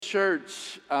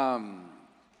church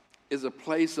is a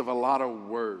place of a lot of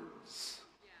words.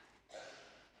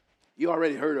 You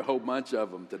already heard a whole bunch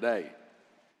of them today.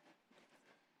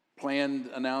 Planned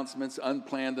announcements,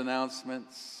 unplanned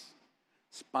announcements,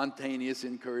 spontaneous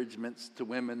encouragements to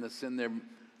women to send their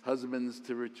husbands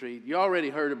to retreat. You already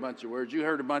heard a bunch of words. You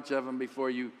heard a bunch of them before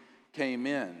you came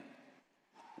in.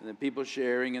 And then people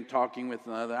sharing and talking with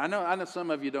another. I know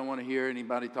some of you don't want to hear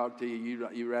anybody talk to you.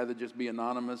 You'd rather just be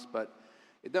anonymous, but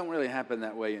it don't really happen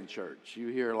that way in church. You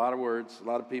hear a lot of words. A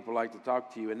lot of people like to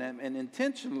talk to you. And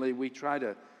intentionally, we try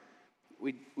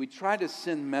to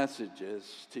send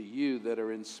messages to you that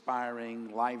are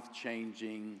inspiring,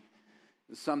 life-changing,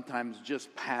 sometimes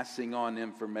just passing on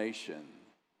information.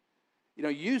 You know,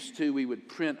 used to, we would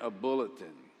print a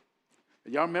bulletin.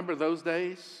 Y'all remember those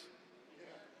days?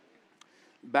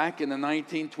 Back in the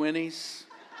 1920s,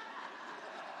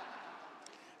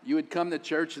 you would come to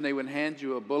church and they would hand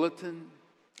you a bulletin.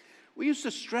 We used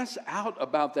to stress out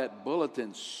about that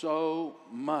bulletin so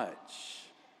much.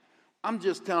 I'm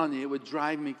just telling you, it would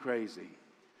drive me crazy.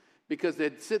 Because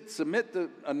they'd submit the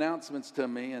announcements to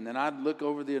me, and then I'd look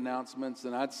over the announcements,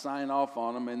 and I'd sign off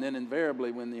on them, and then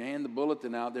invariably, when you hand the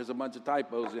bulletin out, there's a bunch of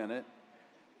typos in it.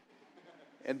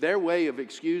 And their way of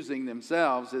excusing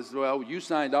themselves is, well, you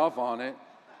signed off on it.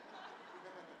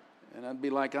 And I'd be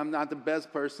like, I'm not the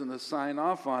best person to sign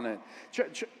off on it.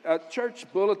 Church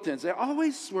bulletins, they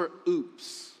always were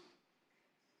oops.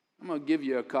 I'm going to give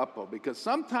you a couple, because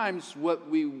sometimes what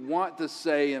we want to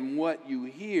say and what you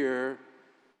hear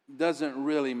doesn't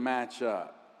really match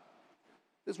up.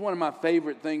 This is one of my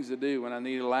favorite things to do when I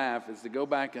need a laugh, is to go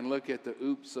back and look at the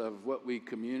oops of what we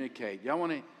communicate. Y'all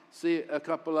want to see a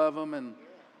couple of them? And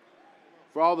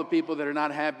for all the people that are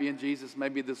not happy in Jesus,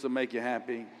 maybe this will make you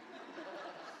happy.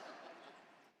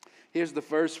 Here's the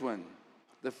first one,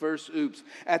 the first oops.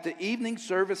 At the evening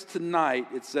service tonight,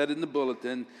 it said in the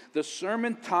bulletin, the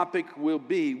sermon topic will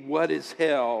be, what is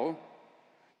hell?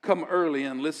 Come early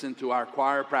and listen to our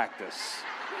choir practice.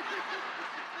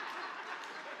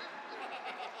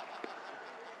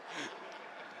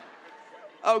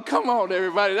 Oh, come on,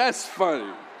 everybody. That's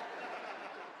funny.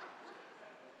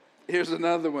 Here's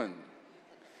another one.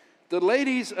 The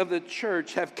ladies of the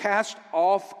church have cast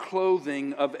off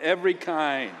clothing of every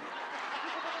kind.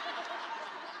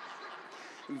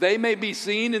 They may be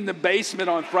seen in the basement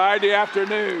on Friday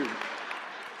afternoon.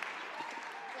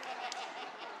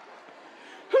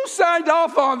 Who signed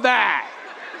off on that?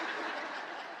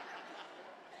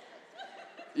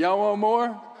 Y'all want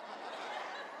more?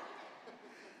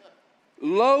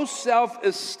 Low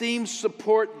self-esteem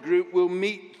support group will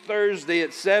meet Thursday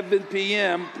at 7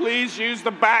 p.m. Please use the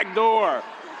back door.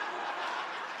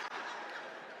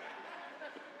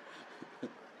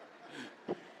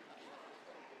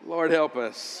 Lord help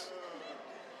us.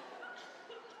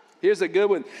 Here's a good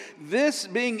one. This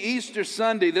being Easter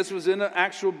Sunday, this was in an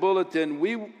actual bulletin,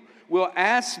 we will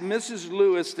ask Mrs.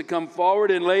 Lewis to come forward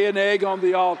and lay an egg on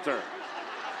the altar.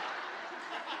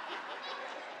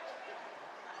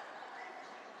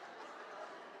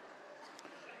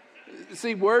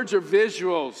 See, words are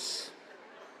visuals,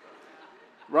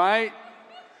 right?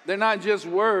 They're not just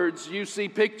words. You see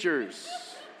pictures.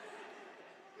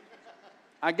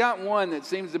 I got one that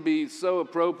seems to be so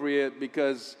appropriate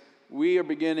because we are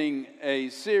beginning a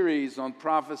series on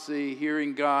prophecy,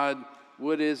 hearing God.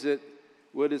 What is it?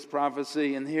 What is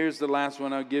prophecy? And here's the last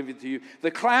one I'll give it to you.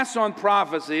 The class on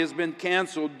prophecy has been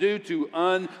canceled due to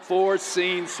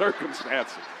unforeseen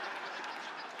circumstances.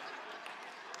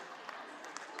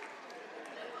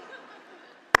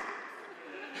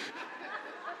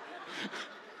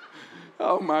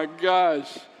 Oh my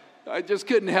gosh. I just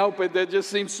couldn't help it. That just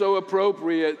seems so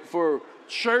appropriate for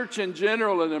church in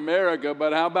general in America,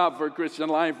 but how about for Christian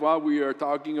life while we are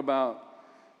talking about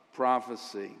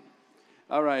prophecy?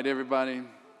 All right, everybody.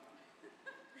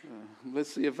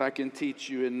 Let's see if I can teach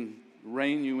you and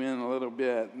rein you in a little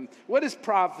bit. What is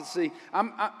prophecy?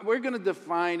 We're going to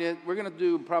define it. We're going to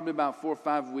do probably about 4 or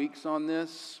 5 weeks on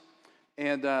this.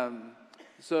 And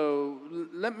so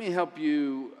let me help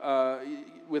you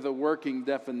with a working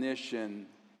definition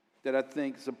that I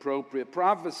think is appropriate.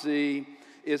 Prophecy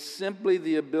is simply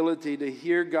the ability to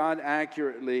hear God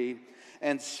accurately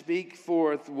and speak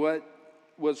forth what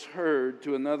was heard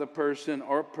to another person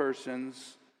or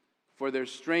persons for their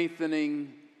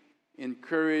strengthening,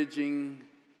 encouraging,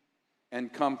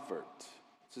 and comfort.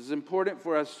 This is important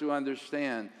for us to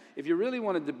understand. If you really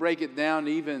wanted to break it down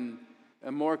even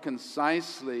more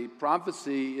concisely,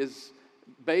 prophecy is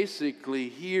basically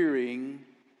hearing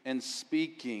and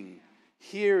speaking.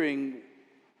 Hearing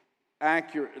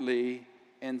accurately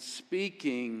and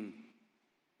speaking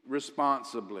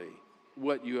responsibly.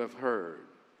 what you have heard,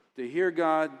 to hear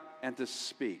God and to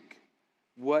speak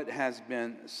what has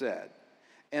been said.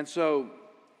 And so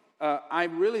I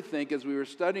really think as we were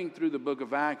studying through the book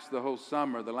of Acts the whole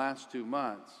summer, the last 2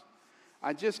 months,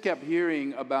 I just kept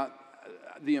hearing about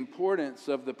the importance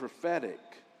of the prophetic,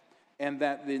 and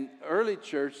that the early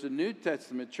church, the New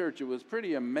Testament church, it was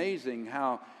pretty amazing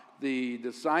how the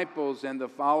disciples and the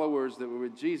followers that were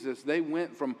with Jesus, they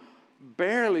went from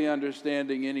barely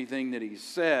understanding anything that he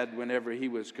said whenever he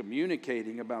was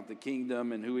communicating about the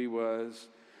kingdom and who he was,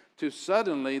 to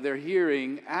suddenly they're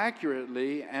hearing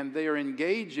accurately and they are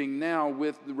engaging now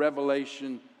with the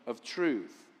revelation of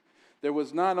truth. There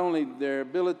was not only their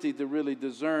ability to really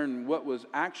discern what was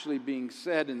actually being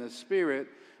said in the Spirit,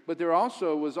 but there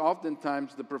also was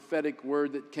oftentimes the prophetic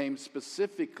word that came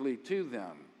specifically to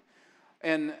them.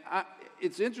 And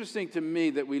it's interesting to me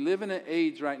that we live in an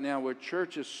age right now where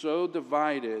church is so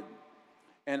divided,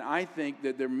 and I think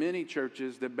that there are many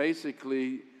churches that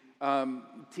basically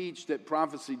teach that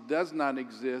prophecy does not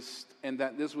exist and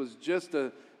that this was just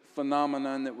a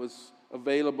phenomenon that was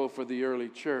available for the early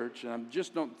church. And I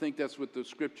just don't think that's what the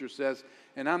scripture says.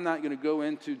 And I'm not going to go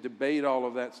into debate all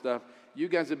of that stuff. You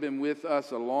guys have been with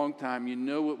us a long time. You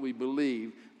know what we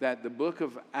believe, that the book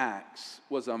of Acts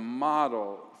was a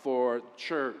model for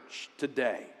church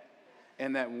today,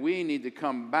 and that we need to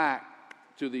come back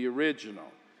to the original.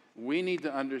 We need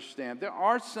to understand there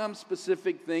are some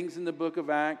specific things in the book of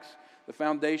Acts. The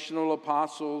foundational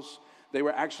apostles, they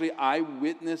were actually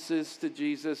eyewitnesses to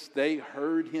Jesus. They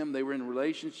heard him. They were in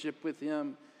relationship with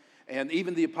him. And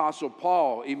even the apostle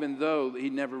Paul, even though he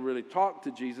never really talked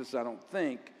to Jesus, I don't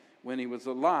think, when he was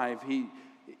alive,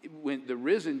 when the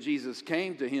risen Jesus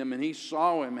came to him and he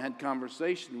saw him, had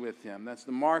conversation with him. That's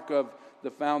the mark of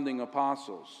the founding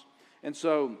apostles. And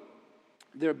so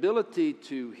their ability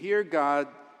to hear God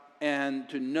and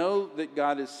to know that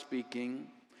God is speaking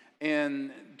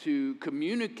and to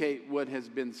communicate what has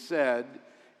been said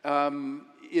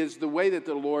is the way that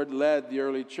the Lord led the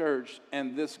early church,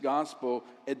 and this gospel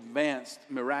advanced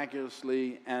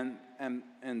miraculously and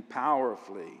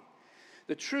powerfully.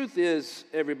 The truth is,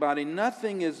 everybody,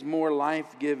 nothing is more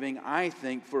life-giving, I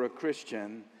think, for a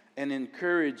Christian and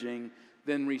encouraging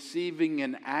than receiving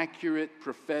an accurate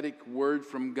prophetic word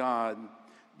from God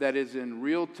that is in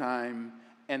real time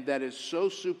and that is so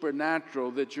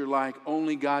supernatural that you're like,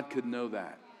 only God could know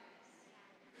that.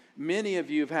 Many of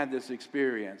you have had this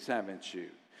experience, haven't you?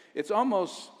 It's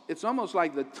almost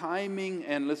like the timing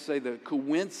and, let's say, the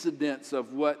coincidence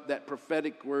of what that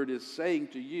prophetic word is saying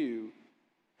to you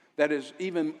that is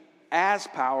even as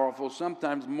powerful,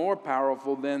 sometimes more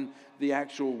powerful than the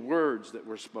actual words that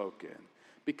were spoken,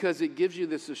 because it gives you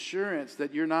this assurance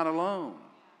that you're not alone.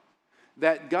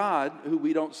 That God, who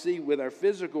we don't see with our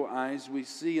physical eyes, we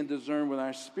see and discern with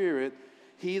our spirit,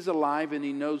 he's alive and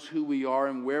he knows who we are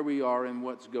and where we are and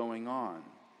what's going on.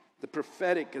 The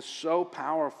prophetic is so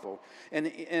powerful. And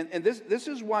this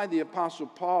is why the Apostle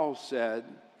Paul said,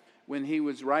 when he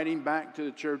was writing back to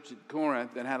the church at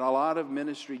Corinth that had a lot of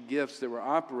ministry gifts that were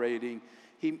operating,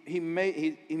 he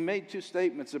made two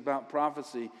statements about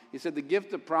prophecy. He said, the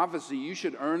gift of prophecy, you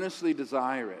should earnestly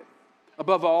desire it.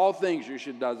 Above all things, you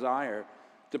should desire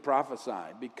to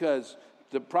prophesy, because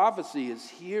the prophecy is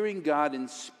hearing God and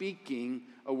speaking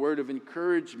a word of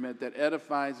encouragement that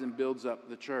edifies and builds up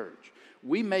the church.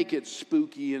 We make it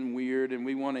spooky and weird, and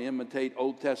we want to imitate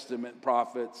Old Testament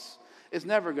prophets. It's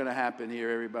never going to happen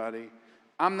here, everybody.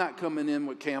 I'm not coming in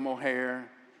with camel hair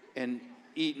and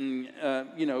eating,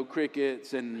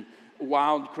 crickets and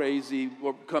wild crazy,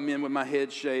 or come in with my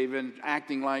head shaven,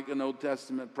 acting like an Old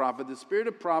Testament prophet. The spirit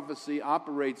of prophecy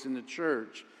operates in the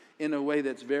church in a way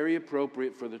that's very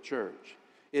appropriate for the church.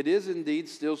 It is indeed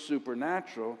still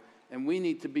supernatural, and we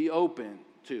need to be open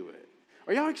to it.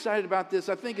 Are y'all excited about this?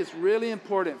 I think it's really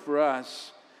important for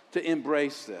us to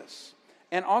embrace this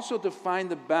and also to find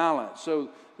the balance. So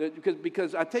that,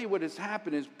 because I tell you what has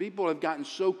happened is people have gotten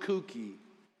so kooky,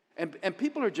 and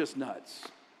people are just nuts.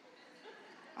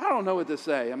 I don't know what to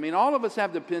say. I mean, all of us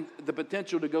have the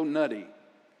potential to go nutty.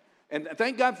 And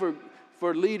thank God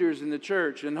for leaders in the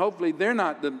church, and hopefully they're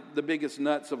not the biggest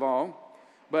nuts of all,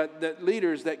 but that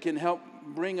leaders that can help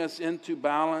bring us into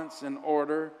balance and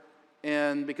order,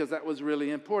 and because that was really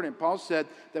important. Paul said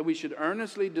that we should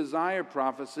earnestly desire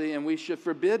prophecy, and we should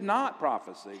forbid not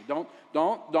prophecy.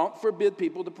 Don't forbid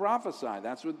people to prophesy.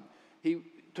 That's what he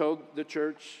told the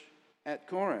church at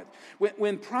Corinth.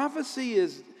 When prophecy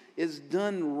is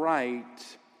done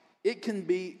right, it can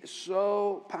be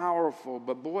so powerful.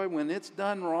 But boy, when it's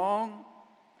done wrong,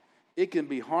 it can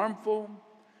be harmful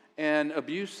and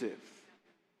abusive.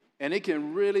 And it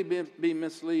can really be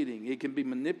misleading. It can be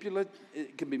manipulative.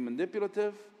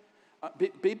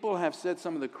 People have said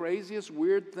some of the craziest,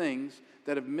 weird things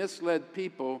that have misled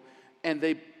people, and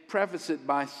they preface it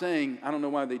by saying, I don't know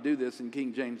why they do this in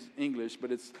King James English,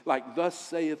 but it's like, thus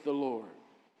saith the Lord.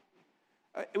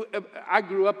 I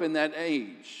grew up in that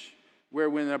age where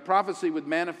when a prophecy would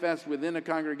manifest within a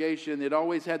congregation, it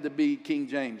always had to be King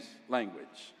James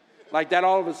language. Like that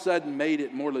all of a sudden made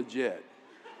it more legit.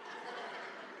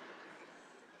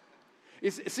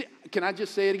 See, can I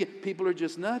just say it again? People are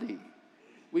just nutty.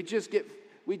 We just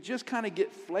kind of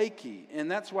get flaky, and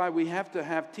that's why we have to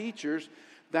have teachers.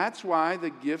 That's why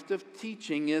the gift of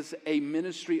teaching is a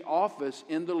ministry office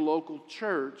in the local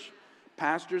church,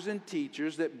 pastors and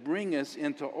teachers that bring us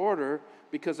into order,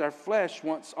 because our flesh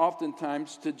wants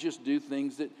oftentimes to just do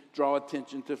things that draw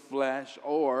attention to flesh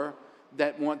or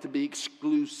that want to be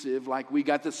exclusive, like we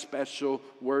got the special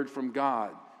word from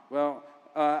God. Well,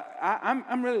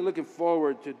 I'm really looking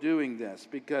forward to doing this,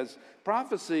 because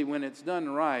prophecy, when it's done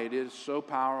right, is so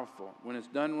powerful. When it's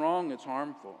done wrong, it's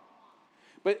harmful.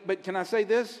 But can I say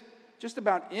this? Just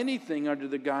about anything under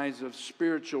the guise of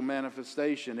spiritual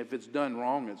manifestation, if it's done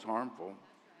wrong, it's harmful.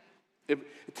 If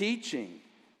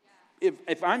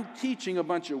I'm teaching a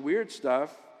bunch of weird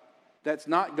stuff that's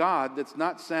not God, that's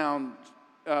not soundly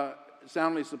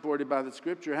supported by the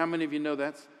Scripture, how many of you know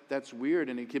that's weird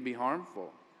and it can be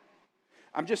harmful?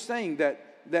 I'm just saying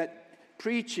that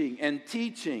preaching and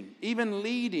teaching, even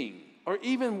leading, or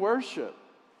even worship,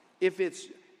 if it's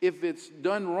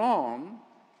done wrong,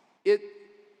 it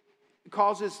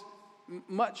causes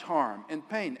much harm and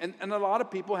pain. And a lot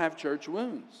of people have church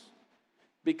wounds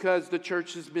because the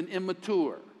church has been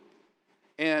immature.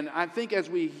 And I think as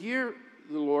we hear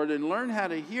the Lord and learn how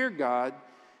to hear God,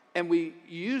 and we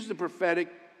use the prophetic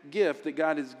gift that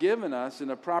God has given us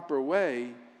in a proper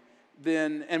way,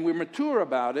 and we're mature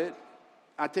about it,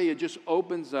 I tell you, it just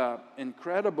opens up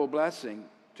incredible blessing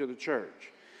to the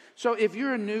church. So if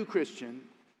you're a new Christian,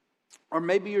 or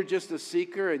maybe you're just a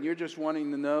seeker and you're just wanting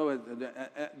to know,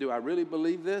 do I really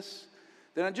believe this?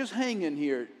 Then I just hang in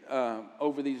here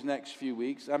over these next few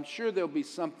weeks. I'm sure there'll be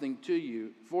something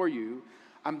for you.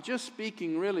 I'm just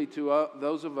speaking really to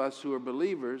those of us who are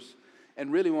believers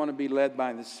and really want to be led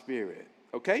by the Spirit.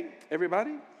 Okay,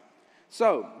 everybody?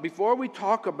 So, before we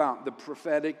talk about the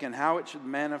prophetic and how it should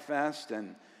manifest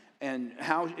and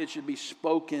how it should be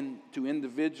spoken to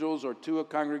individuals or to a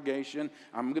congregation,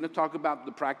 I'm going to talk about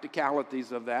the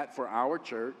practicalities of that for our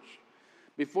church.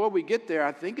 Before we get there,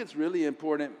 I think it's really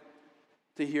important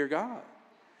to hear God.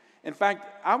 In fact,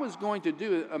 I was going to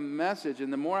do a message,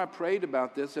 and the more I prayed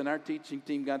about this, and our teaching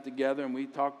team got together and we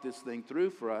talked this thing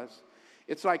through for us,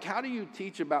 it's like, how do you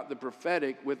teach about the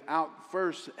prophetic without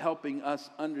first helping us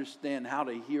understand how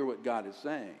to hear what God is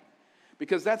saying?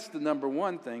 Because that's the number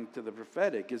one thing to the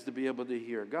prophetic, is to be able to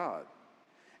hear God.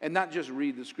 And not just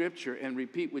read the Scripture and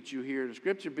repeat what you hear in the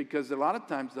Scripture, because a lot of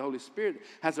times the Holy Spirit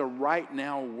has a right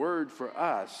now word for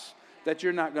us that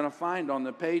you're not going to find on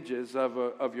the pages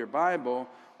of your Bible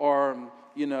or,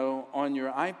 on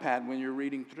your iPad when you're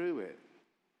reading through it.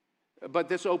 But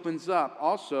this opens up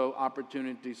also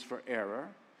opportunities for error.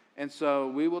 And so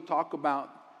we will talk about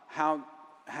how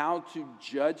to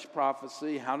judge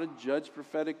prophecy, how to judge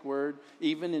prophetic word,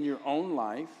 even in your own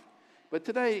life. But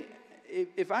today,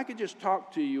 if I could just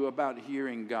talk to you about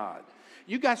hearing God.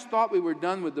 You guys thought we were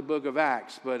done with the book of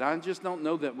Acts, but I just don't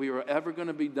know that we were ever going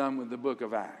to be done with the book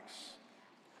of Acts.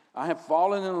 I have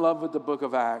fallen in love with the book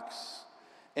of Acts,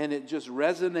 and it just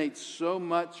resonates so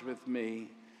much with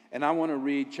me. And I want to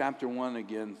read chapter 1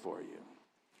 again for you.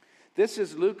 This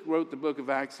is Luke wrote the book of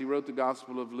Acts. He wrote the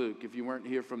Gospel of Luke, if you weren't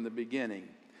here from the beginning.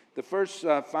 The first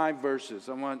 5 verses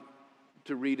I want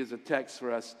to read as a text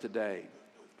for us today.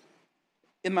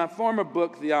 In my former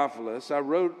book, Theophilus, I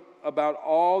wrote about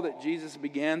all that Jesus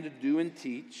began to do and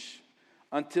teach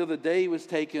until the day he was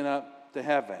taken up to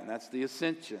heaven. That's the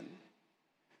ascension.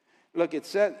 Look,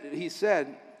 he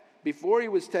said, before he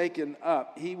was taken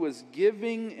up, he was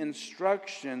giving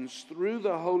instructions through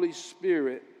the Holy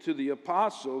Spirit to the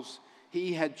apostles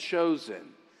he had chosen.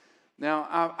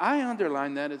 Now, I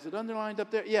underlined that. Is it underlined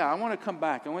up there? Yeah, I want to come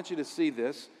back. I want you to see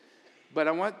this. But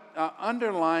I want to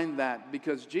underline that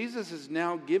because Jesus is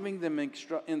now giving them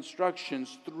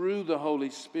instructions through the Holy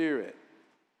Spirit.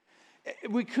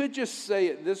 We could just say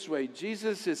it this way.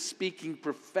 Jesus is speaking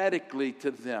prophetically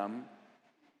to them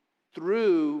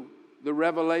through the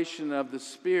revelation of the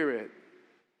Spirit.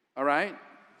 All right?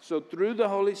 So through the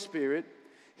Holy Spirit,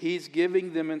 he's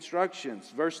giving them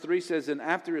instructions. Verse 3 says, and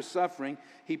after his suffering,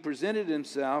 he presented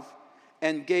himself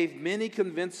and gave many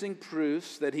convincing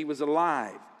proofs that he was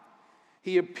alive.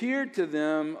 He appeared to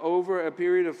them over a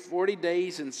period of 40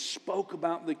 days and spoke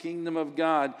about the kingdom of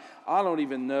God. I don't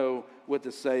even know what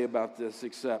to say about this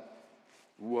except,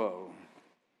 whoa.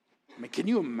 I mean, can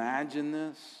you imagine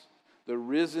this? The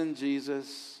risen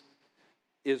Jesus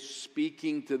is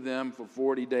speaking to them for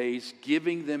 40 days,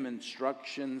 giving them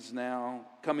instructions now,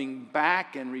 coming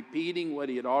back and repeating what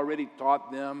he had already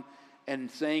taught them and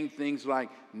saying things like,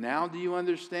 now do you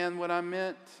understand what I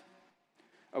meant?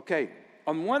 Okay,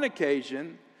 on one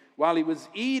occasion, while he was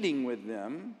eating with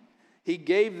them, he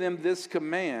gave them this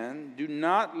command: do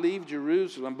not leave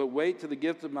Jerusalem, but wait till the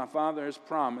gift of my Father has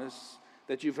promised,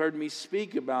 that you've heard me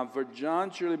speak about. For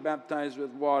John surely baptized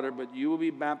with water, but you will be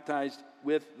baptized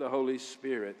with the Holy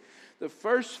Spirit. The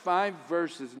first 5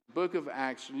 verses in the book of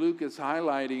Acts, Luke is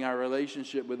highlighting our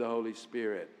relationship with the Holy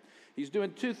Spirit. He's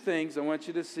doing 2 things. I want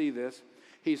you to see this.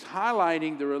 He's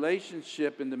highlighting the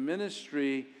relationship and the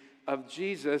ministry of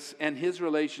Jesus and his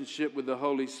relationship with the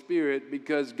Holy Spirit,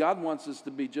 because God wants us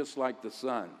to be just like the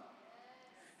Son.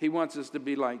 He wants us to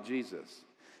be like Jesus.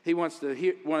 He wants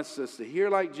us to hear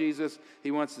like Jesus.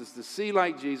 He wants us to see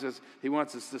like Jesus. He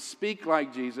wants us to speak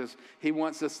like Jesus. He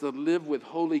wants us to live with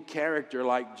holy character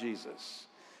like Jesus.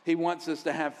 He wants us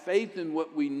to have faith in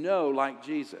what we know like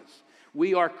Jesus.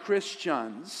 We are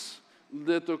Christians,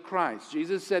 little Christ.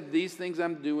 Jesus said, these things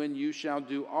I'm doing, you shall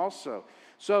do also.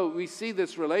 So we see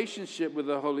this relationship with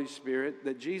the Holy Spirit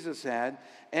that Jesus had,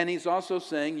 and he's also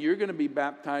saying you're going to be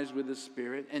baptized with the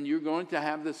Spirit, and you're going to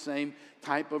have the same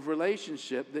type of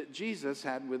relationship that Jesus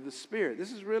had with the Spirit.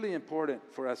 This is really important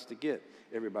for us to get,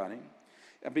 everybody,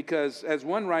 because as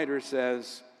one writer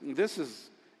says, this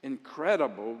is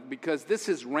incredible because this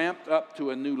is ramped up to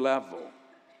a new level.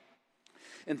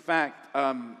 In fact,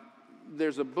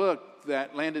 there's a book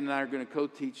that Landon and I are going to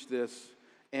co-teach this.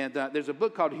 And there's a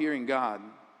book called Hearing God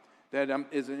that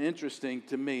is interesting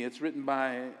to me. It's written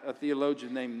by a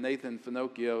theologian named Nathan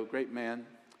Finocchio, great man.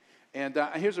 And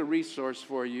here's a resource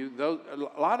for you.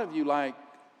 A lot of you like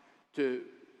to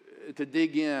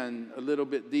dig in a little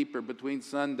bit deeper between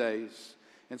Sundays.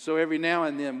 And so every now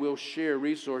and then we'll share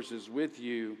resources with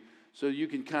you so you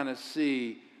can kind of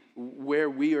see where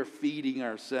we are feeding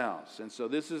ourselves. And so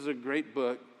this is a great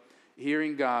book,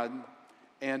 Hearing God.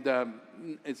 And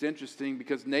it's interesting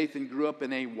because Nathan grew up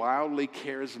in a wildly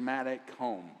charismatic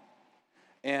home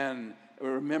and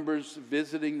remembers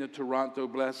visiting the Toronto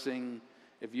Blessing.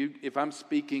 If I'm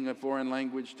speaking a foreign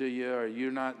language to you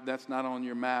or that's not on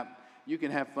your map, you can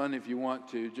have fun if you want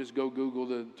to. Just go Google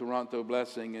the Toronto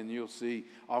Blessing and you'll see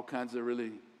all kinds of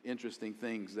really interesting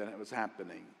things that was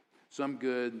happening. Some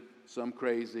good, some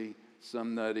crazy,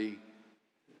 some nutty,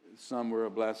 some were a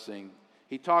blessing.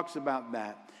 He talks about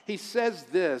that. He says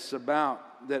this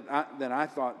about that I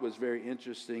thought was very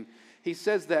interesting. He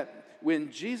says that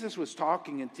when Jesus was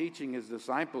talking and teaching his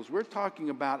disciples, we're talking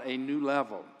about a new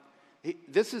level.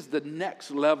 This is the next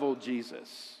level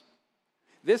Jesus.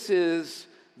 This is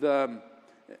the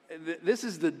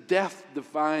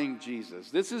death-defying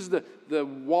Jesus. This is the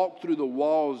walk through the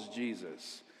walls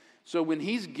Jesus. So when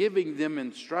he's giving them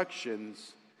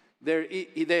instructions,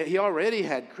 he already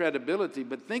had credibility,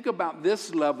 but think about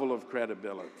this level of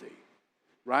credibility,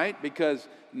 right? Because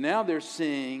now they're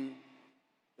seeing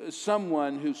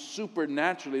someone who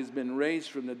supernaturally has been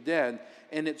raised from the dead,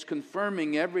 and it's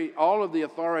confirming all of the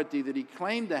authority that he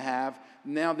claimed to have.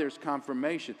 Now there's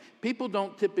confirmation. People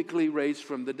don't typically raise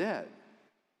from the dead.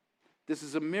 This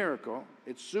is a miracle.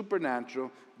 It's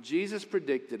supernatural. Jesus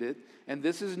predicted it, and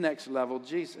this is next level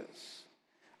Jesus.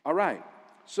 All right.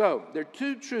 So, there are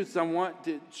 2 truths I want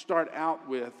to start out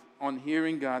with on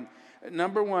hearing God.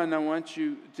 Number 1, I want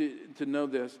you to know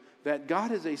this, that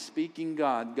God is a speaking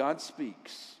God. God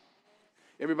speaks.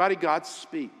 Everybody, God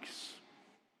speaks.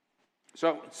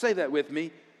 So, say that with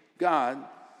me. God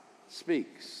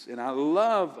speaks. And I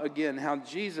love, again, how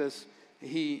Jesus,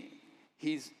 he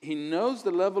knows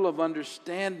the level of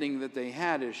understanding that they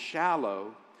had is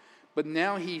shallow, but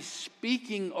now he's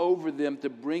speaking over them to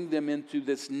bring them into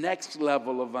this next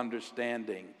level of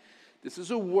understanding. This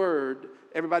is a word.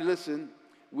 Everybody listen.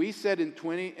 We said in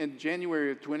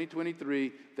January of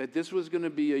 2023 that this was going to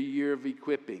be a year of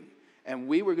equipping. And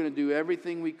we were going to do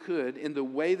everything we could in the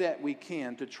way that we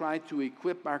can to try to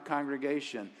equip our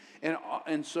congregation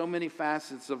in so many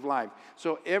facets of life.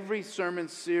 So every sermon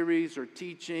series or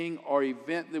teaching or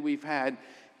event that we've had,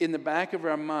 in the back of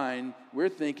our mind, we're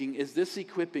thinking, is this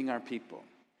equipping our people?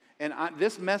 And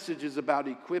this message is about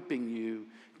equipping you,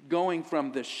 going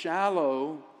from the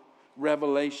shallow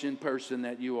revelation person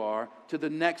that you are to the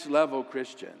next level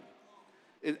Christian.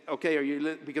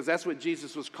 Because that's what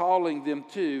Jesus was calling them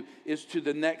to, is to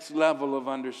the next level of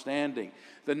understanding,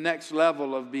 the next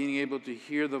level of being able to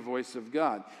hear the voice of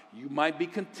God. You might be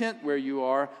content where you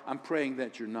are. I'm praying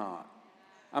that you're not.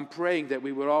 I'm praying that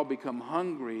we would all become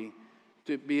hungry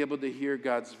to be able to hear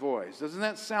God's voice. Doesn't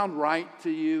that sound right to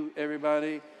you,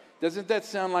 everybody? Doesn't that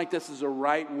sound like this is a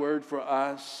right word for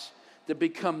us to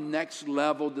become next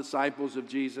level disciples of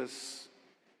Jesus?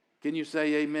 Can you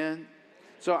say amen?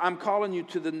 So I'm calling you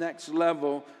to the next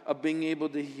level of being able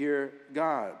to hear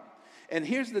God. And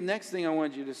here's the next thing I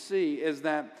want you to see is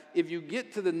that if you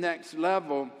get to the next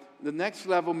level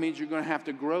means you're going to have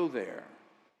to grow there.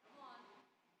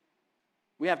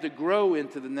 We have to grow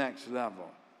into the next level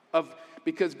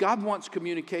because God wants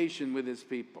communication with his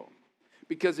people.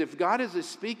 Because if God is a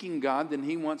speaking God, then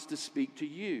he wants to speak to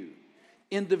you,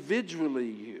 individually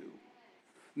you.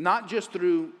 Not just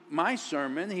through my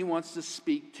sermon, he wants to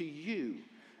speak to you.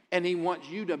 And he wants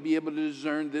you to be able to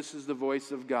discern this is the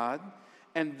voice of God,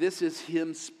 and this is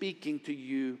him speaking to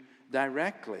you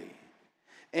directly.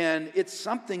 And it's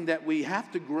something that we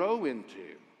have to grow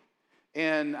into.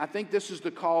 And I think this is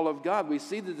the call of God. We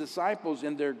see the disciples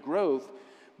in their growth,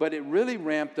 but it really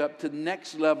ramped up to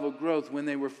next level growth when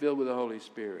they were filled with the Holy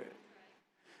Spirit.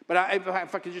 But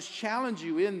if I could just challenge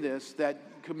you in this,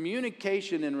 that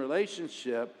communication in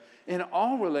relationship, in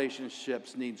all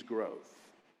relationships, needs growth.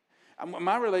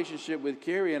 My relationship with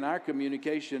Carrie and our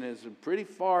communication is pretty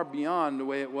far beyond the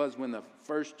way it was when the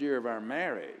first year of our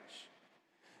marriage.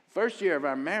 First year of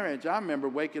our marriage, I remember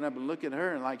waking up and looking at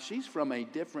her and like, she's from a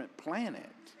different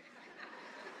planet.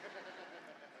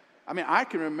 I mean, I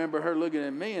can remember her looking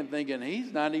at me and thinking,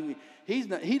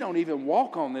 he don't even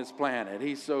walk on this planet.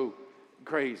 He's so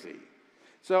crazy.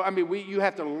 So, I mean, you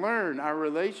have to learn our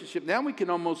relationship. Now we can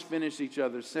almost finish each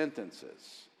other's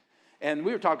sentences. And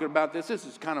we were talking about this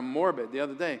is kind of morbid the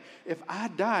other day. If I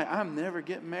die, I'm never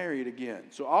getting married again.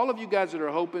 So all of you guys that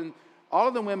are hoping, all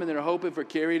of the women that are hoping for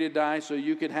Carrie to die so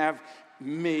you could have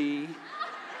me,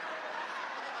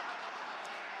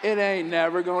 it ain't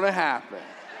never going to happen.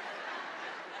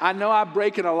 I know I'm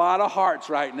breaking a lot of hearts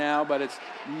right now, but it's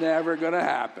never going to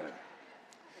happen.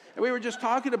 And we were just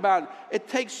talking about it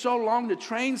takes so long to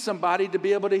train somebody to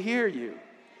be able to hear you.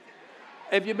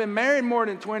 If you've been married more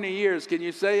than 20 years, can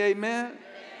you say amen? Amen?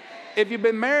 If you've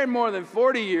been married more than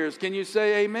 40 years, can you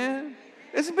say amen?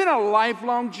 It's been a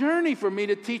lifelong journey for me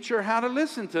to teach her how to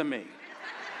listen to me.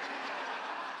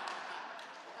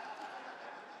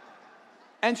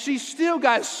 And she's still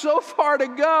got so far to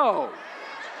go.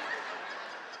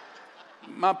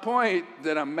 My point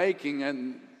that I'm making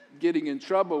and getting in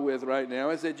trouble with right now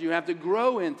is that you have to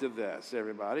grow into this,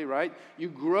 everybody, right? You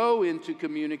grow into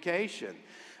communication.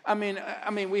 I mean,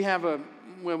 we have an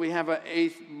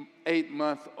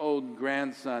 8-month-old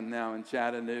grandson now in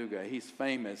Chattanooga. He's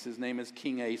famous. His name is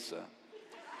King Asa,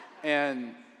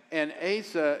 and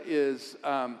Asa is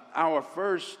our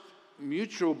first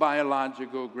mutual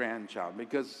biological grandchild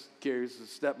because Carrie's a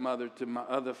stepmother to my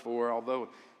other 4. Although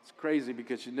it's crazy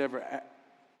because she never.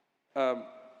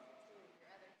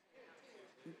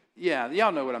 Yeah,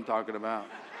 y'all know what I'm talking about.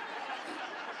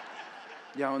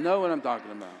 Y'all know what I'm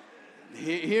talking about.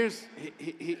 Here's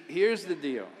the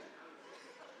deal.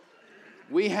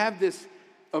 We have this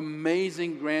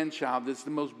amazing grandchild that's the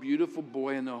most beautiful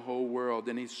boy in the whole world,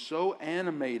 and he's so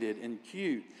animated and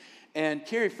cute. And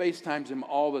Carrie FaceTimes him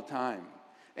all the time.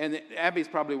 And Abby's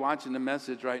probably watching the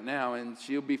message right now, and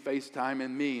she'll be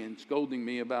FaceTiming me and scolding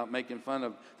me about making fun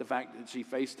of the fact that she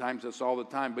FaceTimes us all the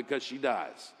time because she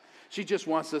does. She just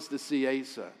wants us to see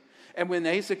Asa. And when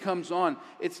Asa comes on,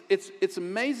 it's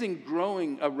amazing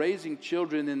raising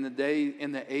children in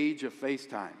the age of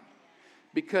FaceTime.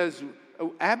 Because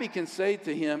Abby can say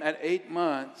to him at 8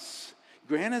 months,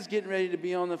 Grandma's getting ready to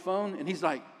be on the phone, and he's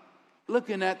like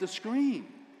looking at the screen.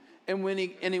 And when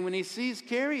he sees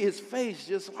Carrie, his face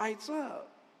just lights up.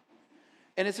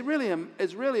 And it's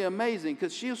really amazing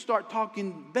because she'll start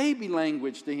talking baby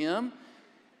language to him,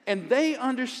 and they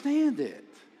understand it.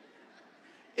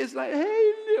 It's like,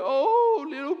 hey,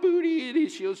 little booty.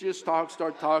 And she'll just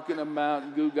start talking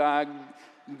about goo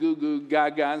goo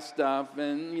gaga stuff.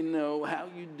 And, how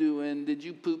you doing? Did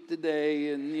you poop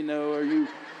today? And,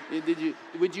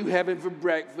 would you have it for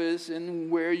breakfast?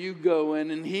 And where are you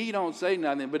going? And he don't say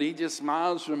nothing, but he just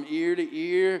smiles from ear to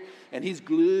ear. And he's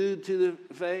glued to the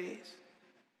face.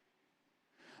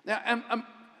 Now,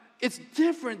 it's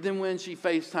different than when she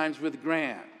FaceTimes with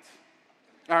Grant,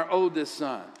 our oldest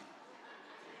son.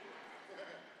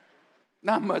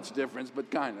 Not much difference,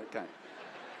 but kind of.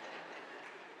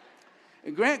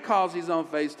 And Grant calls, he's on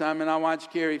FaceTime, and I watch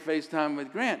Carrie FaceTime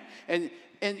with Grant. And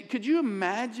could you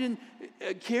imagine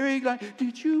Carrie going,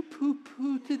 "Did you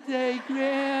poo-poo today,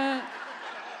 Grant?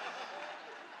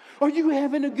 Are you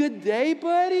having a good day,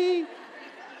 buddy?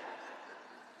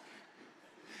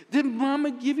 Did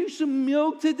Mama give you some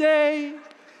milk today?"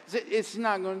 It's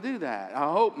not going to do that.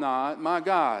 I hope not. My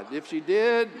God, if she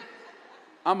did,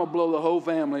 I'm going to blow the whole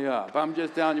family up. I'm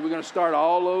just telling you, we're going to start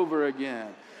all over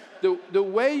again. The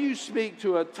way you speak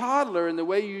to a toddler and the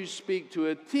way you speak to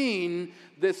a teen,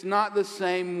 that's not the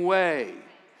same way.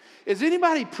 Is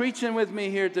anybody preaching with me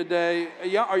here today?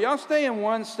 Are y'all staying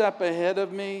one step ahead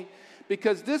of me?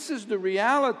 Because this is the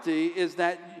reality, is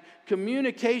that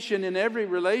communication in every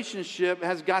relationship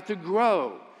has got to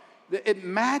grow. It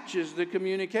matches the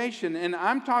communication. And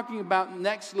I'm talking about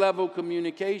next level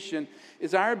communication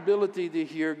is our ability to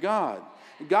hear God.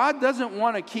 God doesn't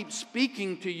want to keep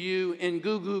speaking to you in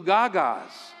goo-goo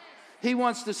gagas. He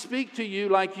wants to speak to you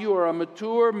like you are a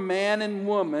mature man and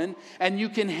woman and you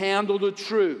can handle the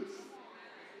truth.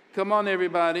 Come on,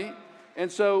 everybody.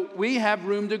 And so we have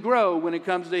room to grow when it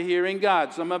comes to hearing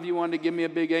God. Some of you wanted to give me a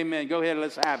big amen. Go ahead,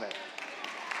 let's have it.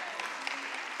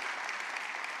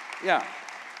 Yeah.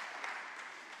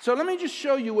 So let me just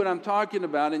show you what I'm talking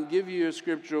about and give you a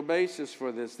scriptural basis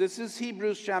for this. This is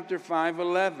Hebrews chapter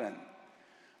 5:11.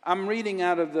 I'm reading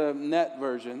out of the Net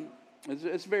version.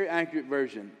 It's a very accurate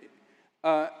version.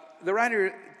 The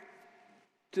writer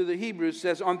to the Hebrews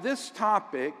says, on this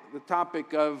topic, the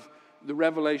topic of the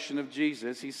revelation of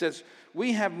Jesus, he says,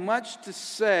 "We have much to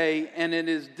say, and it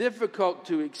is difficult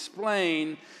to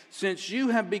explain, since you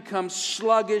have become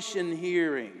sluggish in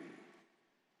hearing."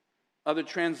 Other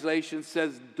translation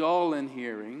says dull in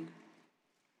hearing.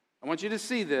 I want you to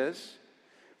see this.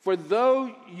 "For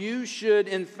though you should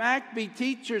in fact be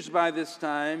teachers by this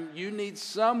time, you need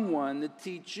someone to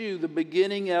teach you the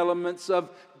beginning elements of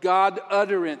God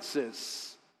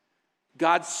utterances."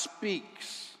 God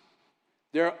speaks.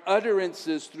 There are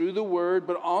utterances through the word,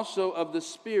 but also of the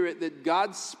Spirit that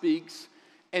God speaks,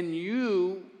 and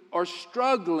you are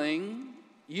struggling,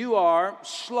 you are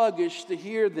sluggish to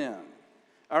hear them.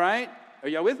 All right? Are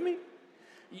y'all with me?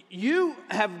 You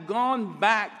have gone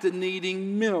back to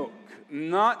needing milk,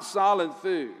 not solid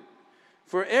food.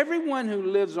 For everyone who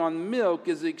lives on milk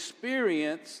is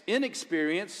inexperienced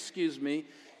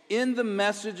in the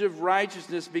message of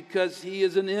righteousness because he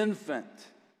is an infant.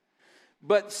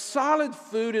 But solid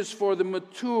food is for the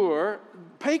mature.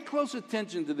 Pay close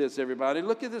attention to this, everybody.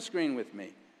 Look at the screen with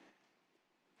me.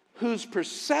 Whose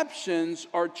perceptions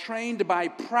are trained by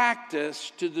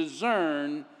practice to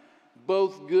discern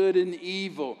both good and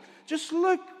evil. Just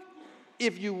look,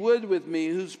 if you would, with me,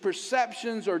 whose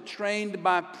perceptions are trained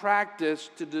by practice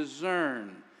to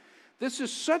discern. This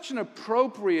is such an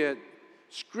appropriate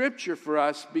scripture for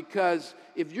us, because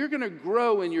if you're going to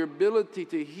grow in your ability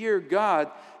to hear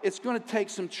God, it's going to take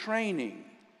some training.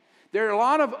 There are a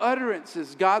lot of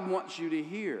utterances God wants you to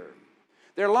hear.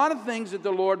 There are a lot of things that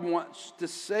the Lord wants to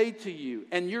say to you,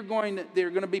 and they're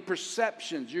going to be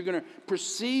perceptions. You're going to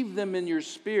perceive them in your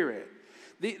spirit.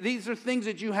 These are things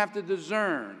that you have to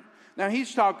discern. Now,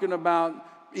 he's talking about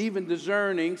even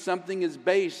discerning something as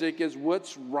basic as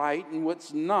what's right and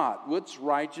what's not, what's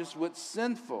righteous, what's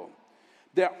sinful.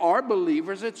 There are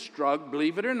believers that struggle,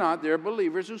 believe it or not, there are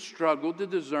believers who struggle to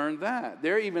discern that.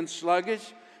 They're even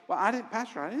sluggish. Well,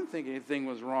 Pastor, I didn't think anything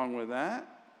was wrong with that.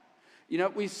 You know,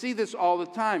 we see this all the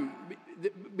time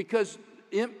because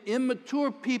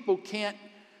immature people can't,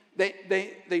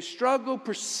 they struggle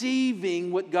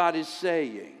perceiving what God is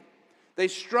saying. They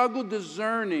struggle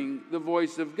discerning the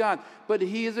voice of God, but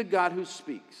he is a God who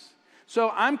speaks.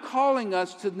 So I'm calling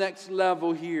us to next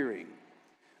level hearing.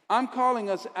 I'm calling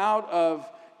us out of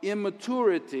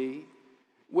immaturity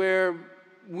where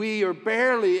we are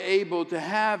barely able to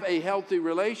have a healthy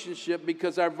relationship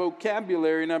because our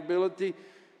vocabulary and our ability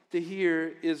to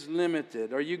hear is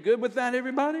limited. Are you good with that,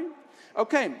 everybody?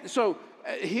 Okay, so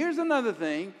here's another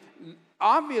thing.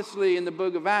 Obviously, in the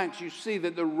book of Acts, you see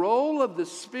that the role of the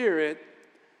Spirit,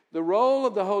 the role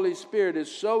of the Holy Spirit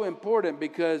is so important,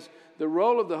 because the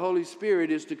role of the Holy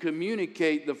Spirit is to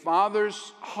communicate the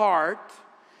Father's heart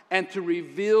and to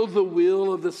reveal the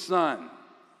will of the Son.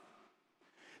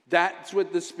 That's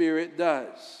what the Spirit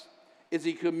does, is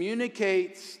he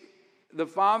communicates the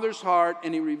Father's heart,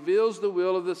 and he reveals the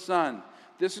will of the Son.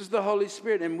 This is the Holy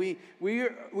Spirit, and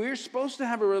we're supposed to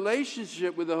have a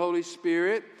relationship with the Holy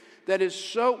Spirit that is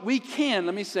so, we can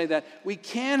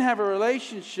have a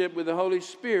relationship with the Holy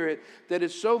Spirit that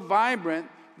is so vibrant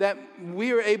that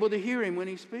we are able to hear him when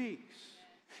he speaks.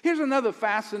 Here's another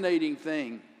fascinating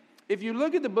thing. If you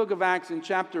look at the book of Acts in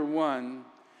chapter 1,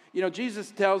 You know,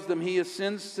 Jesus tells them he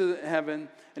ascends to heaven,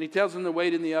 and he tells them to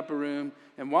wait in the upper room.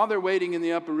 And while they're waiting in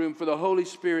the upper room for the Holy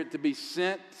Spirit to be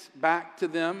sent back to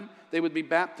them, they would be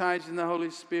baptized in the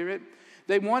Holy Spirit.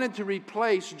 They wanted to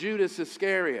replace Judas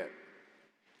Iscariot.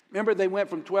 Remember, they went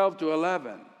from 12 to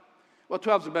 11. Well,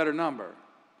 12 is a better number.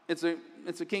 It's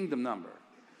a kingdom number.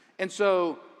 And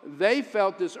so they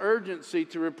felt this urgency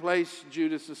to replace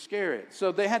Judas Iscariot.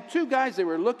 So they had two guys they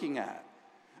were looking at,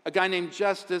 a guy named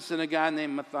Justus and a guy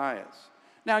named Matthias.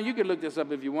 Now, you can look this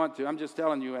up if you want to. I'm just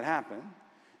telling you what happened.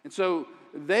 And so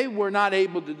they were not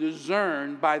able to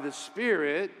discern by the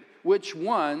Spirit which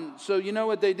one. So you know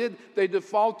what they did? They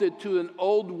defaulted to an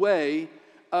old way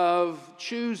of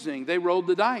choosing. They rolled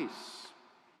the dice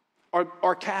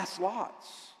or cast lots.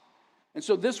 And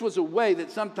so this was a way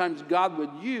that sometimes God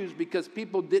would use because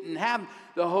people didn't have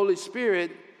the Holy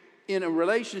Spirit in a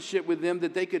relationship with them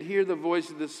that they could hear the voice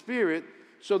of the Spirit.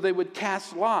 So they would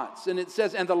cast lots. And it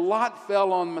says, and the lot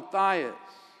fell on Matthias.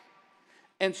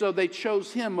 And so they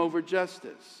chose him over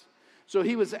Justus. So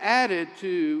he was added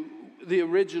to the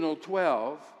original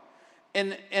 12.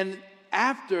 And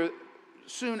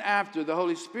soon after, the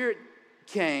Holy Spirit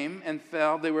came and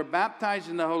fell. They were baptized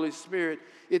in the Holy Spirit.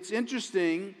 It's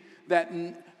interesting that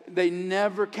they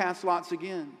never cast lots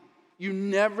again. You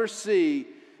never see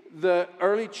the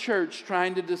early church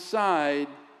trying to decide,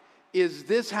 is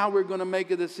this how we're going to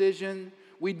make a decision?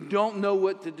 We don't know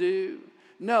what to do.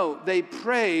 No, they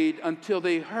prayed until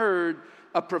they heard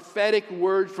a prophetic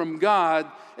word from God.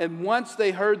 And once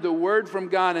they heard the word from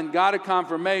God and got a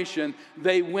confirmation,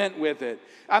 they went with it.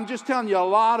 I'm just telling you, a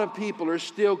lot of people are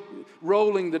still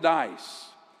rolling the dice,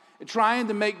 trying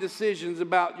to make decisions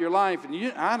about your life.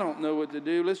 And I don't know what to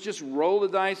do. Let's just roll the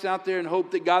dice out there and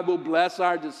hope that God will bless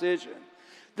our decision.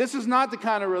 This is not the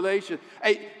kind of relation.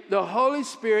 The Holy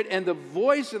Spirit and the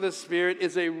voice of the Spirit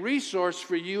is a resource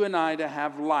for you and I to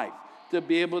have life, to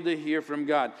be able to hear from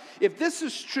God. If this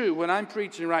is true, what I'm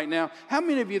preaching right now, how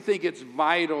many of you think it's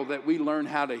vital that we learn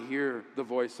how to hear the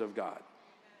voice of God?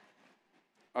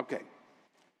 Okay.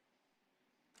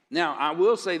 Now, I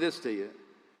will say this to you.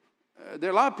 There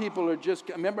are a lot of people who are just,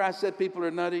 remember I said people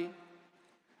are nutty?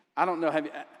 I don't know,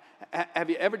 have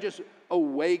you ever just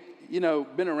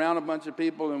been around a bunch of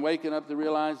people and waking up to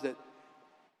realize that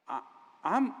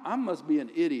I must be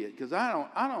an idiot because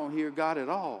I don't hear God at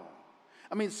all.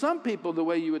 I mean, some people, the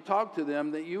way you would talk to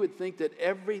them, that you would think that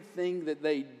everything that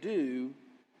they do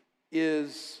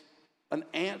is an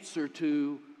answer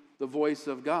to the voice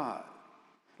of God,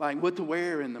 like what to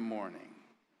wear in the morning.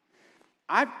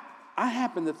 I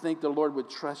happen to think the Lord would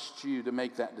trust you to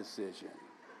make that decision.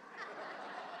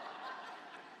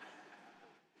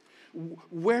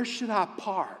 Where should I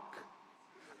park?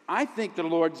 I think the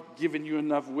Lord's given you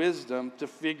enough wisdom to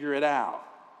figure it out.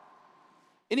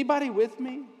 Anybody with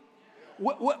me?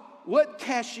 What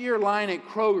cashier line at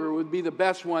Kroger would be the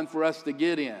best one for us to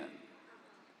get in?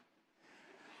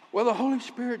 Well, the Holy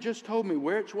Spirit just told me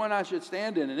which one I should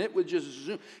stand in, and it would just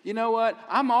zoom. You know what?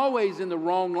 I'm always in the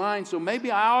wrong line, so maybe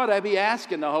I ought to be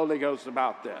asking the Holy Ghost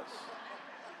about this.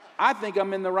 I think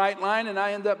I'm in the right line, and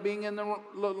I end up being in the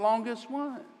longest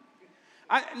one.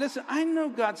 Listen, I know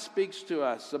God speaks to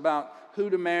us about who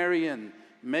to marry and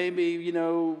maybe,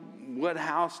 what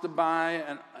house to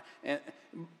buy.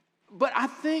 But I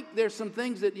think there's some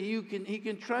things that He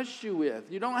can trust you with.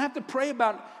 You don't have to pray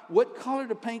about what color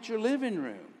to paint your living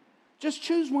room. Just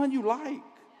choose one you like.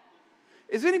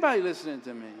 Is anybody listening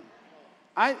to me?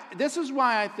 This is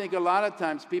why I think a lot of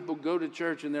times people go to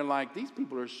church and they're like, these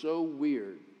people are so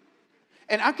weird.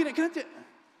 And can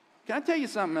I tell you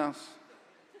something else?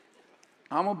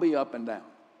 I'm going to be up and down.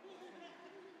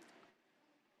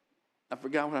 I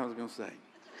forgot what I was going to say.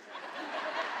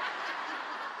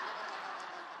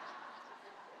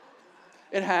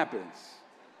 It happens.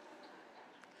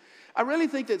 I really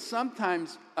think that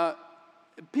sometimes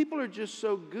people are just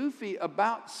so goofy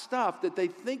about stuff that they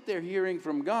think they're hearing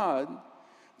from God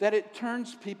that it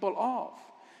turns people off.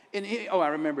 I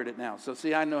remembered it now. So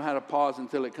see, I know how to pause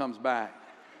until it comes back.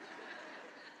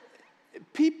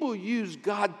 People use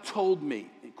God told me,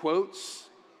 in quotes,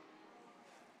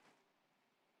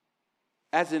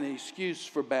 as an excuse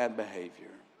for bad behavior.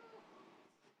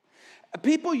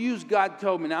 People use God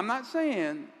told me. Now, I'm not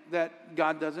saying that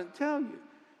God doesn't tell you,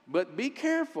 but be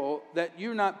careful that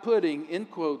you're not putting, in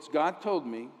quotes, God told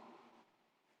me,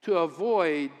 to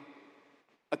avoid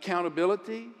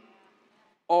accountability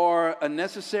or a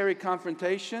necessary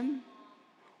confrontation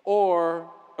or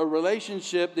a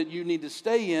relationship that you need to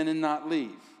stay in and not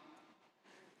leave.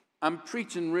 I'm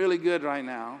preaching really good right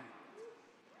now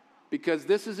because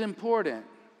this is important.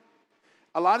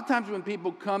 A lot of times when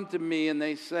people come to me and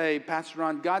they say, Pastor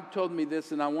Ron, God told me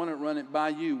this and I want to run it by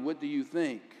you. What do you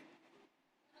think?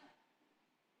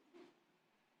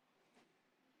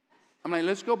 I'm like,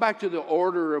 let's go back to the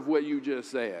order of what you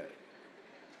just said.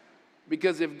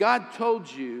 Because if God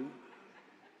told you,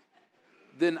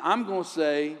 then I'm going to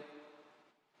say,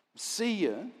 see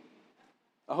ya.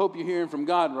 I hope you're hearing from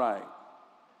God right.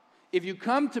 If you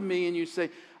come to me and you say,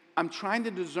 I'm trying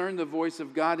to discern the voice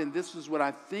of God, and this is what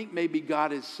I think maybe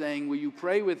God is saying, will you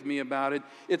pray with me about it?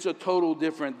 It's a total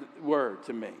different word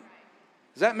to me.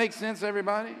 Does that make sense,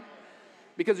 everybody?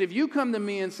 Because if you come to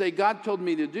me and say, God told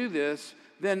me to do this,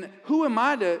 then who am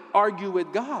I to argue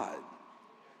with God?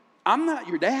 I'm not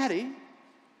your daddy.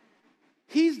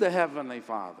 He's the Heavenly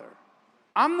Father.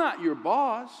 I'm not your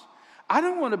boss. I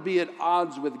don't want to be at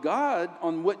odds with God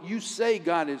on what you say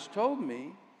God has told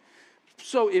me.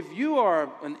 So if you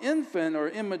are an infant or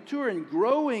immature and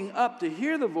growing up to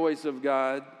hear the voice of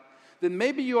God, then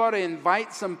maybe you ought to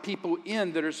invite some people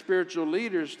in that are spiritual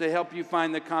leaders to help you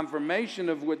find the confirmation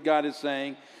of what God is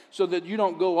saying so that you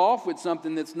don't go off with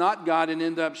something that's not God and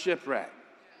end up shipwrecked.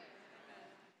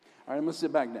 All right, I'm going to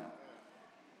sit back down.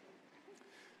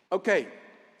 Okay.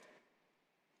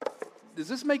 Is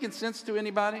this making sense to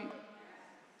anybody?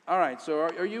 All right, so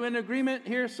are you in agreement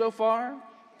here so far?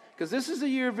 Because this is a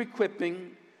year of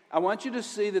equipping. I want you to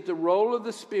see that the role of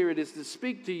the Spirit is to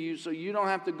speak to you so you don't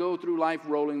have to go through life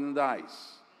rolling the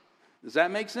dice. Does that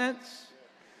make sense?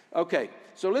 Okay,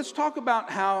 so let's talk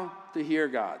about how to hear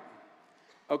God.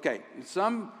 Okay,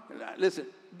 listen,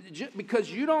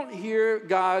 because you don't hear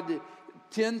God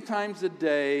 10 times a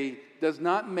day does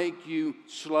not make you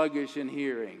sluggish in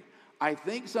hearing. I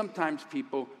think sometimes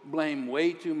people blame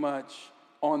way too much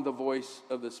on the voice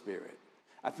of the Spirit.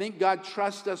 I think God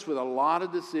trusts us with a lot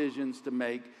of decisions to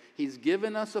make. He's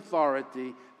given us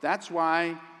authority. That's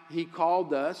why He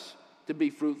called us to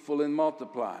be fruitful and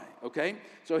multiply. Okay?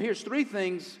 So here's 3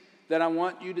 things that I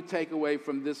want you to take away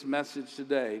from this message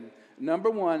today. Number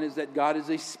 1 is that God is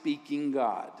a speaking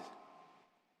God.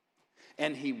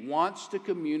 And He wants to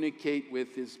communicate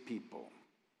with His people.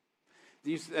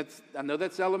 I know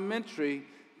that's elementary,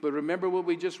 but remember what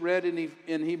we just read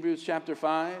in Hebrews chapter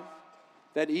 5?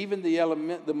 That even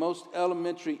the most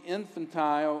elementary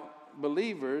infantile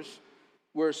believers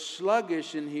were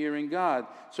sluggish in hearing God.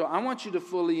 So I want you to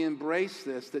fully embrace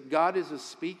this, that God is a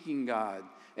speaking God,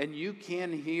 and you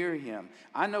can hear Him.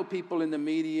 I know people in the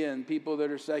media and people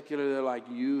that are secular, they're like,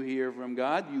 you hear from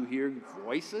God, you hear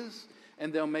voices,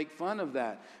 and they'll make fun of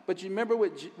that. But you remember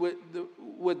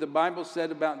what the Bible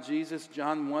said about Jesus,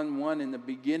 John 1:1, in the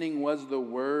beginning was the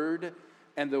Word,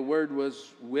 and the Word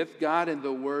was with God, and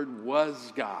the Word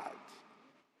was God.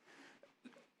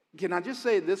 Can I just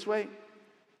say it this way?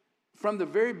 From the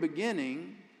very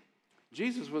beginning,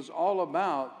 Jesus was all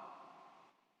about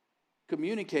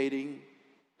communicating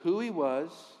who He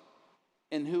was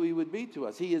and who He would be to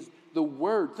us. He is the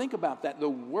Word. Think about that. The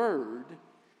Word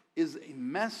is a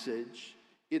message.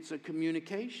 It's a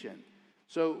communication.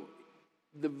 So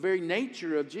the very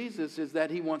nature of Jesus is that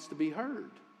He wants to be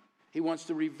heard. He wants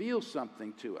to reveal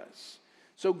something to us.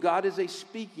 So God is a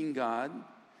speaking God,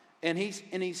 and He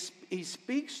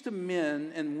speaks to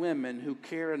men and women who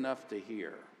care enough to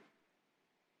hear.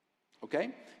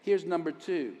 Okay? Here's number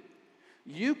 2.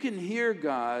 You can hear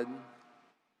God,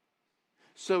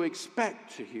 so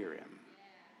expect to hear Him.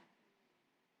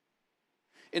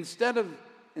 Instead of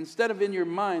in your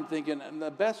mind thinking, the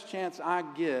best chance I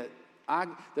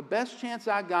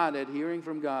got at hearing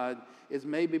from God is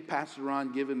maybe Pastor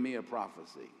Ron giving me a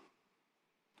prophecy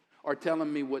or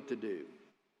telling me what to do.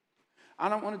 I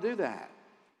don't want to do that.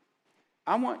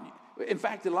 In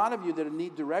fact, a lot of you that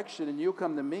need direction, and you'll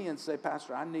come to me and say,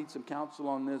 Pastor, I need some counsel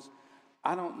on this.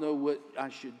 I don't know what I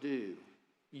should do.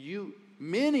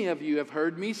 Many of you have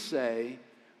heard me say,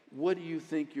 what do you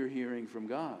think you're hearing from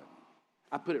God?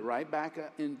 I put it right back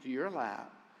into your lap.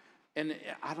 And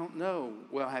I don't know.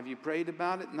 Well, have you prayed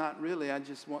about it? Not really. I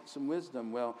just want some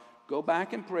wisdom. Well, go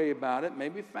back and pray about it.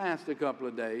 Maybe fast a couple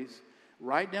of days.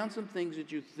 Write down some things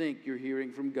that you think you're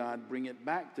hearing from God. Bring it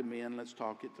back to me and let's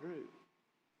talk it through.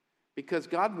 Because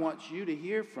God wants you to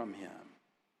hear from Him.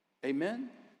 Amen?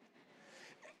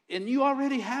 And you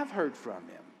already have heard from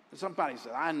Him. Somebody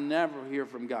said, I never hear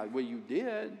from God. Well, you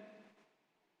did.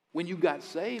 When you got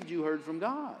saved, you heard from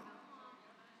God.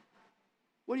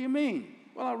 What do you mean?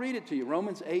 Well, I'll read it to you.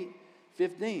 Romans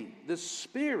 8:15. The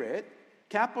Spirit,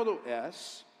 capital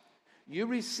S, you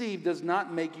receive does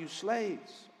not make you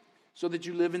slaves, so that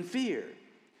you live in fear.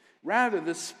 Rather,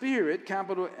 the Spirit,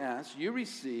 capital S, you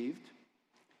received,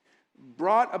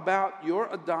 brought about your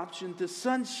adoption to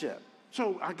sonship.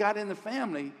 So I got in the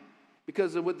family,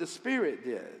 because of what the Spirit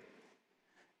did.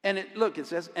 And it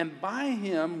says, and by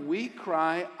him we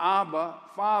cry, Abba,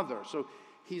 Father. So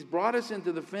he's brought us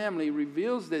into the family,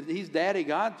 reveals that he's Daddy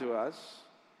God to us.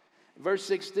 Verse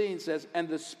 16 says, and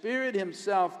the Spirit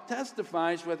himself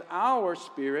testifies with our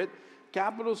spirit,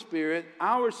 capital Spirit,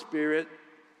 our spirit,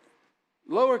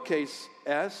 lowercase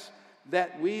s,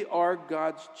 that we are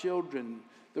God's children.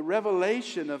 The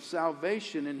revelation of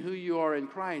salvation and who you are in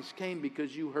Christ came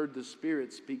because you heard the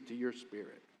Spirit speak to your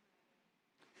spirit.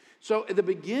 So at the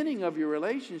beginning of your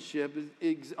relationship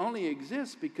only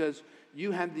exists because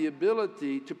you have the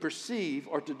ability to perceive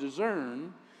or to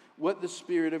discern what the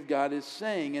Spirit of God is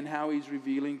saying and how he's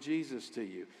revealing Jesus to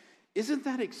you. Isn't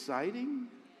that exciting?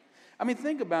 I mean,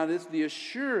 think about it. It's the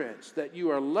assurance that you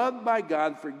are loved by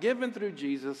God, forgiven through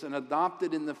Jesus, and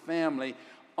adopted in the family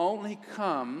only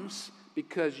comes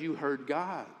because you heard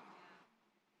God.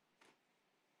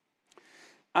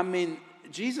 I mean,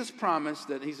 Jesus promised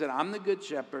that he said, I'm the good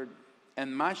shepherd,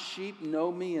 and my sheep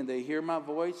know me, and they hear my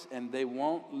voice, and they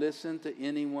won't listen to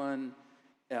anyone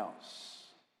else.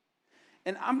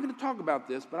 And I'm going to talk about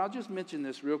this, but I'll just mention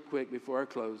this real quick before I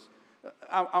close.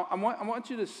 I want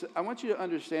you to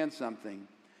understand something,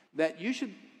 that you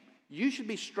should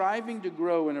be striving to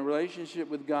grow in a relationship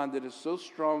with God that is so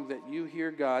strong that you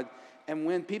hear God. And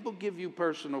when people give you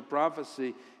personal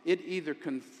prophecy, it either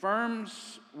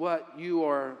confirms what you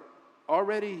are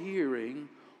already hearing,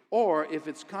 or if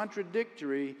it's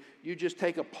contradictory, you just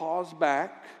take a pause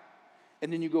back,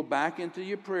 and then you go back into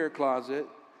your prayer closet,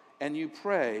 and you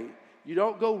pray. You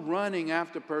don't go running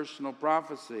after personal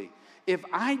prophecy. If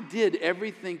I did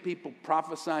everything people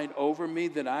prophesied over me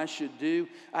that I should do,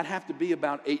 I'd have to be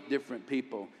about 8 different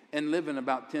people and live in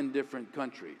about 10 different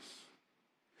countries.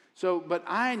 So, but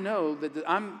I know that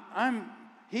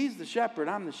he's the shepherd,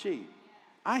 I'm the sheep.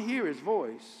 I hear his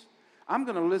voice. I'm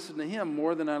going to listen to him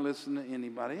more than I listen to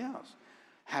anybody else.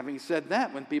 Having said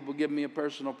that, when people give me a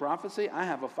personal prophecy, I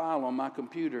have a file on my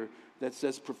computer that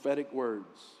says prophetic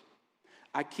words.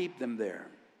 I keep them there,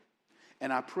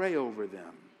 and I pray over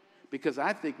them, because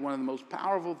I think one of the most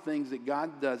powerful things that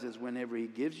God does is whenever he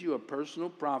gives you a personal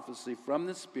prophecy from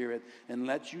the Spirit and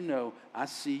lets you know, I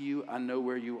see you, I know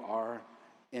where you are,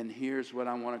 and here's what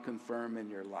I want to confirm in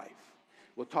your life.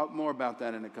 We'll talk more about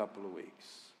that in a couple of weeks.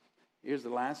 Here's the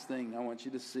last thing I want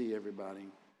you to see, everybody,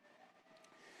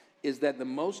 is that the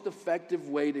most effective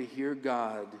way to hear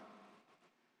God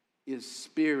is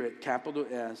spirit, capital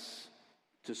S,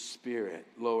 to spirit,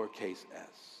 lowercase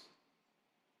s.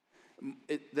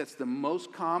 That's the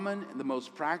most common and the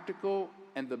most practical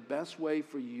and the best way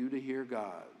for you to hear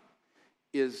God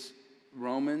is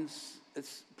Romans. It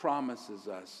promises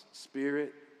us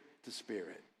spirit to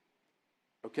spirit.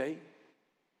 Okay?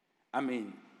 I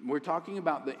mean, we're talking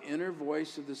about the inner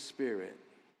voice of the Spirit.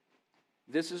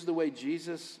 This is the way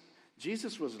Jesus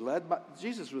was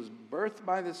birthed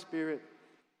by the Spirit,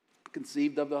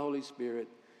 conceived of the Holy Spirit.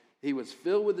 He was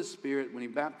filled with the Spirit. When he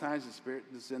baptized, the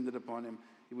Spirit descended upon him.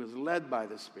 He was led by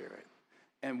the Spirit.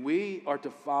 And we are to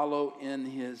follow in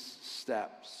his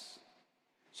steps.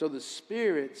 So the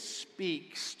Spirit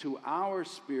speaks to our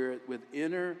spirit with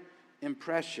inner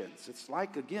impressions. It's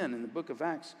like, again, in the book of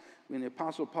Acts, when the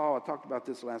Apostle Paul, I talked about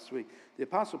this last week, the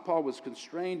Apostle Paul was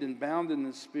constrained and bound in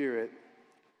the Spirit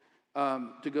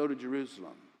to go to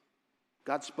Jerusalem.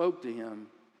 God spoke to him,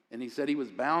 and he said he was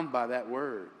bound by that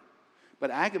word.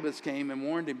 But Agabus came and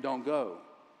warned him, don't go.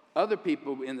 Other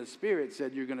people in the Spirit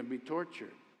said, you're going to be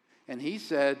tortured. And he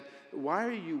said, why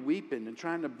are you weeping and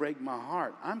trying to break my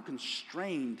heart? I'm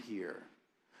constrained here.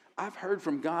 I've heard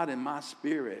from God in my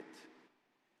spirit.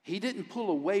 He didn't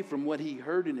pull away from what he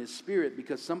heard in his spirit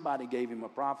because somebody gave him a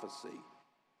prophecy.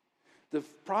 The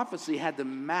prophecy had to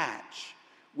match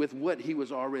with what he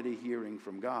was already hearing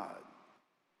from God.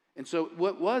 And so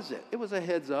what was it? It was a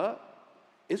heads up.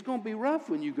 It's going to be rough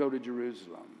when you go to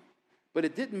Jerusalem. But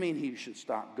it didn't mean he should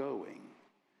stop going.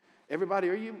 Everybody,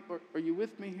 are you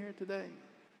with me here today?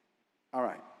 All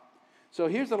right. So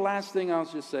here's the last thing I'll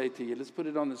just say to you. Let's put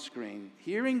it on the screen.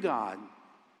 Hearing God.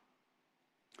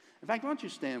 In fact, why don't you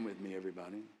stand with me,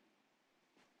 everybody?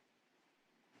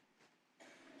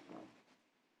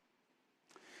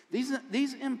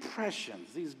 These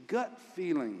impressions, these gut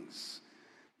feelings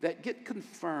that get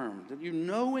confirmed, that you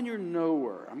know in your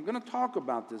knower. I'm going to talk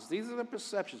about this. These are the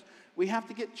perceptions. We have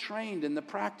to get trained in the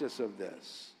practice of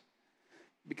this.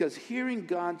 Because hearing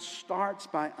God starts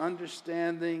by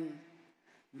understanding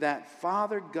that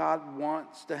Father God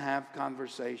wants to have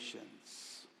conversations.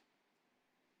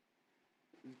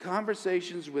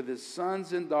 Conversations with his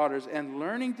sons and daughters, and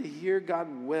learning to hear God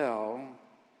well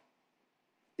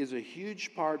is a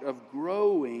huge part of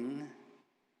growing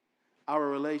our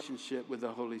relationship with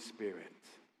the Holy Spirit.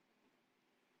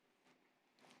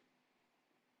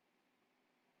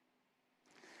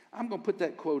 I'm going to put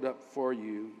that quote up for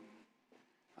you.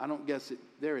 I don't guess it.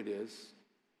 There it is.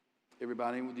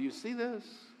 Everybody, do you see this?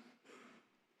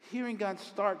 Hearing God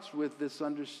starts with this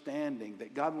understanding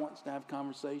that God wants to have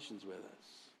conversations with us.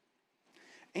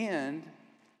 And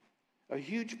a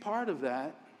huge part of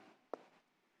that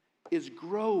is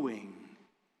growing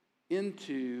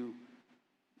into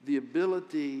the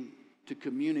ability to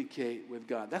communicate with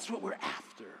God. That's what we're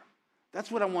after.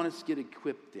 That's what I want us to get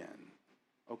equipped in.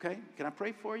 Okay? Can I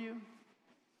pray for you? I'm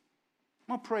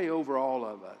going to pray over all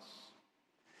of us.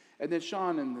 And then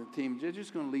Sean and the team, they're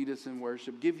just going to lead us in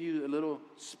worship, give you a little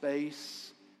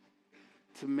space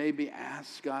to maybe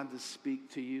ask God to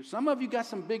speak to you. Some of you got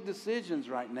some big decisions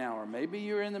right now, or maybe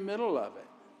you're in the middle of it.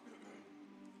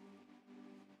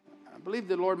 I believe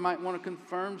the Lord might want to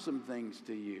confirm some things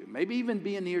to you. Maybe even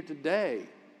being here today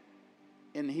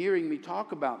and hearing me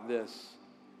talk about this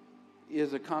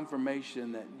is a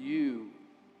confirmation that you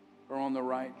are on the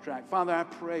right track. Father, I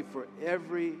pray for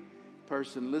every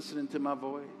person listening to my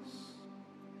voice,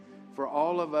 for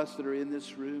all of us that are in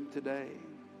this room today.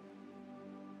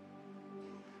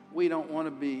 We don't want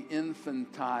to be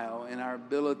infantile in our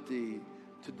ability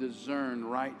to discern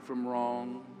right from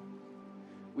wrong.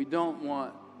 We don't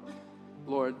want,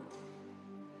 Lord,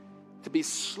 to be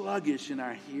sluggish in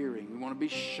our hearing. We want to be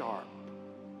sharp.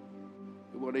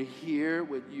 We want to hear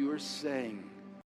what you are saying.